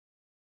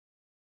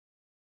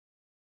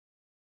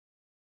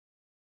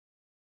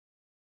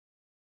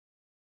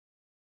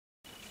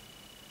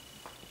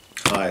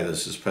Hi,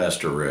 this is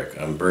Pastor Rick.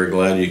 I'm very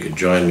glad you could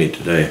join me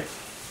today.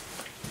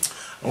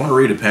 I want to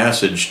read a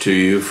passage to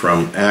you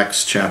from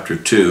Acts chapter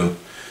 2,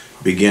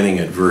 beginning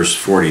at verse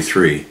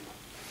 43.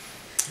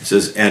 It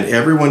says, "And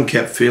everyone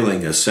kept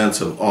feeling a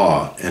sense of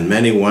awe, and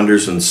many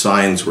wonders and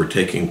signs were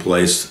taking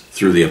place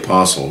through the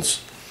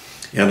apostles.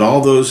 And all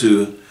those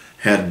who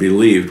had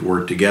believed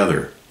were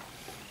together,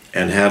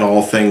 and had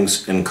all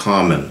things in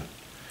common.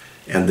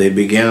 And they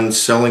began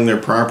selling their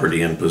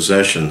property and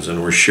possessions,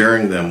 and were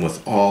sharing them with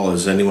all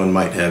as anyone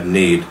might have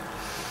need.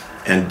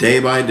 And day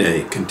by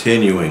day,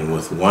 continuing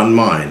with one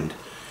mind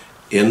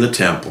in the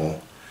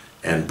temple,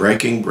 and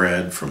breaking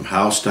bread from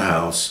house to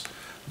house,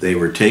 they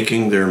were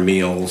taking their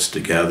meals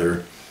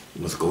together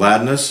with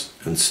gladness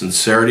and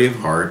sincerity of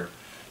heart,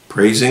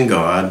 praising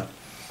God,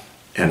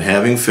 and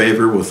having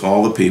favor with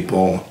all the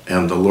people.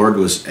 And the Lord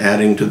was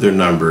adding to their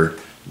number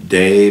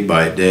day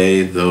by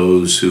day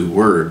those who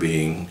were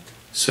being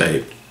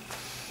saved."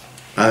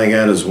 I think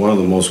that is one of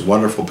the most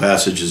wonderful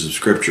passages of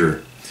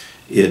Scripture.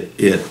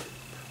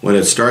 When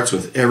it starts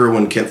with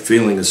everyone kept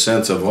feeling a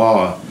sense of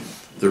awe,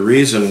 the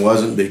reason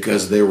wasn't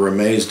because they were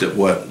amazed at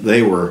what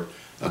they were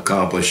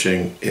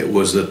accomplishing. It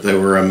was that they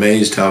were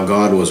amazed how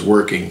God was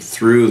working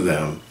through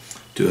them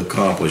to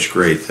accomplish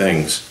great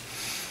things.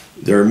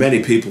 There are many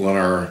people in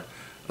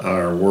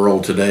our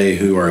world today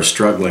who are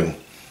struggling,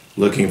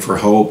 looking for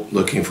hope,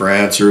 looking for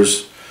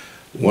answers.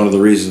 One of the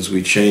reasons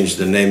we changed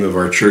the name of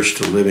our church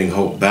to Living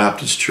Hope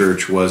Baptist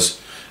Church was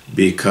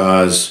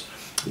because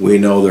we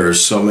know there are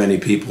so many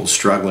people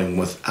struggling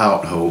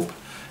without hope.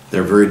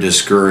 They're very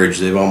discouraged.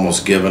 They've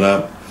almost given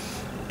up.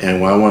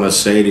 And I want to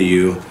say to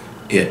you,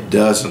 it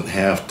doesn't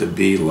have to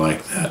be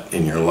like that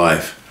in your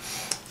life.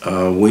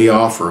 We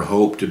offer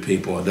hope to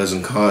people. It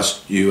doesn't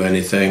cost you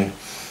anything.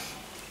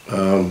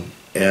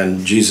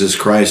 And Jesus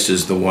Christ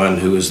is the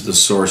one who is the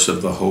source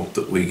of the hope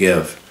that we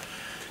give.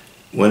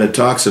 When it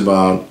talks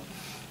about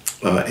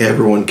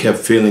everyone kept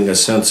feeling a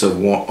sense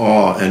of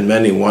awe, and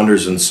many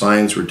wonders and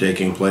signs were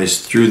taking place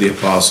through the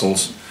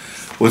apostles.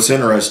 What's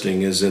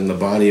interesting is in the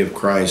body of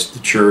Christ, the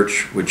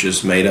church, which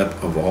is made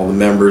up of all the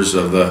members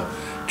of the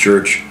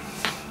church,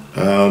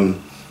 the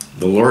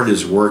Lord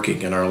is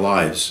working in our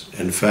lives.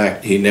 In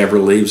fact, He never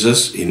leaves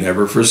us. He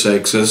never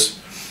forsakes us.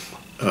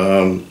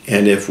 And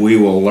if we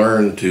will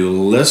learn to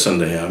listen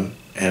to Him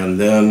and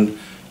then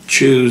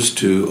choose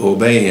to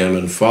obey Him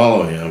and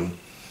follow Him,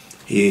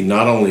 He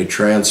not only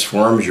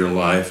transforms your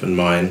life and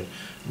mine,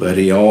 but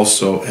He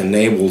also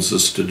enables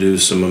us to do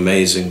some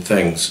amazing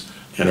things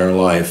in our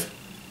life.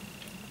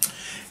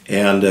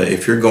 And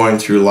if you're going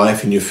through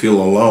life and you feel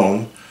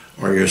alone,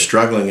 or you're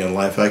struggling in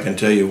life, I can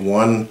tell you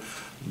one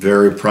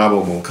very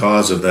probable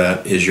cause of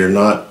that is you're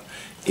not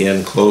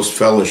in close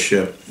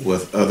fellowship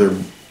with other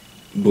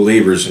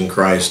believers in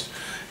Christ,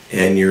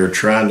 and you're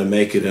trying to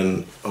make it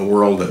in a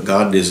world that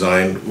God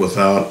designed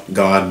without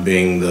God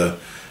being the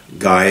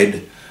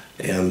guide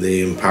and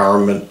the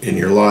empowerment in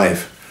your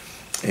life.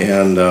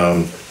 And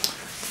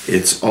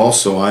it's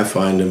also, I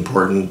find,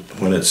 important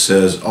when it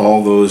says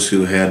all those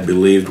who had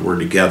believed were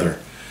together.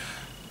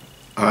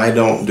 I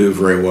don't do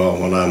very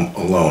well when I'm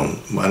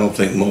alone. I don't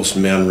think most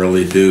men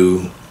really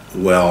do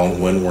well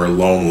when we're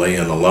lonely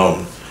and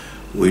alone.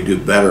 We do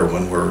better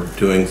when we're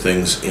doing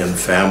things in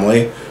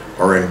family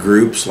or in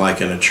groups like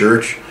in a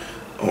church,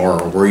 or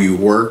where you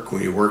work,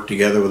 when you work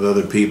together with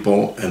other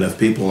people. And if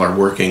people are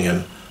working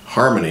in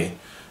harmony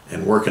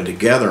and working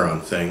together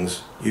on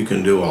things, you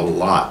can do a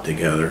lot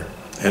together,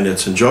 and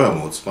it's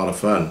enjoyable. It's a lot of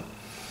fun.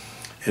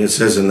 And it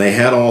says, and they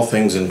had all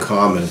things in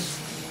common.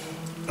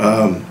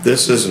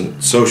 This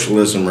isn't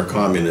socialism or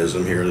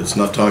communism here. It's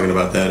not talking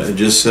about that. It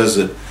just says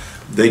that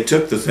they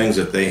took the things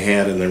that they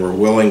had and they were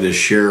willing to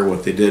share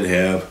what they did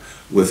have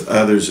with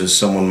others as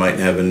someone might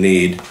have a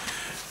need.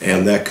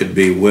 And that could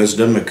be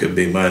wisdom, it could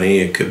be money,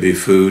 it could be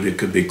food, it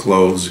could be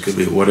clothes, it could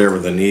be whatever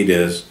the need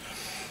is.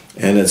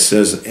 And it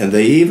says, and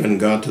they even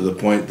got to the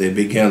point they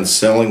began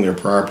selling their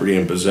property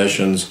and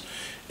possessions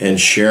and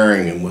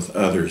sharing them with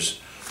others.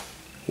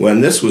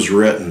 When this was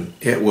written,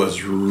 it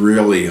was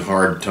really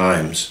hard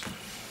times.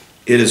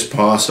 It is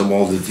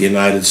possible that the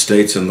United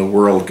States and the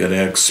world could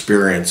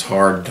experience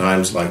hard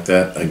times like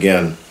that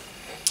again.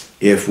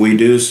 If we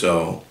do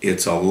so,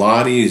 it's a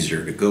lot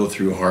easier to go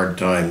through hard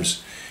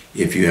times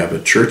if you have a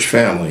church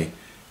family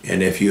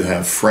and if you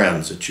have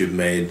friends that you've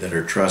made that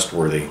are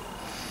trustworthy.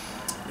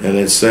 And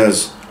it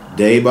says,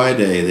 day by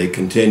day they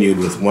continued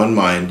with one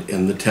mind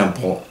in the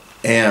temple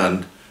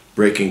and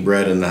breaking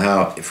bread in the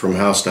house, from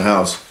house to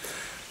house.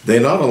 They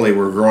not only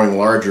were growing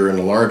larger in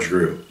a large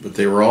group, but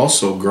they were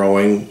also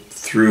growing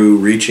through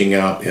reaching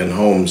out in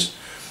homes.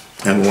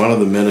 And one of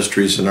the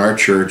ministries in our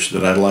church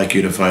that I'd like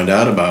you to find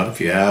out about, if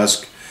you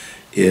ask,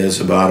 is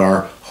about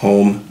our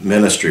home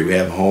ministry. We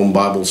have home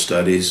Bible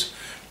studies,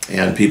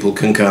 and people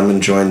can come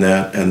and join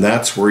that. And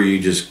that's where you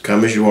just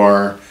come as you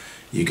are.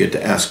 You get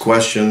to ask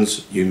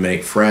questions, you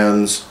make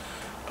friends,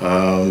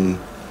 and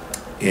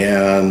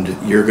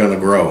you're going to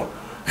grow.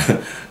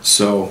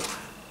 So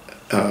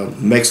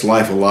makes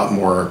life a lot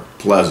more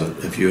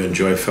pleasant if you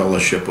enjoy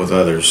fellowship with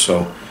others.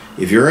 So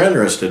if you're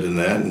interested in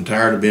that and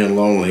tired of being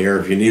lonely, or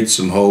if you need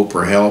some hope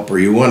or help, or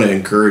you want to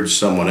encourage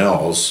someone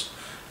else,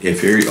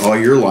 if all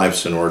your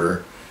life's in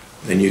order,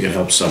 then you can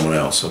help someone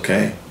else,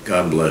 okay?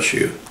 God bless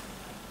you.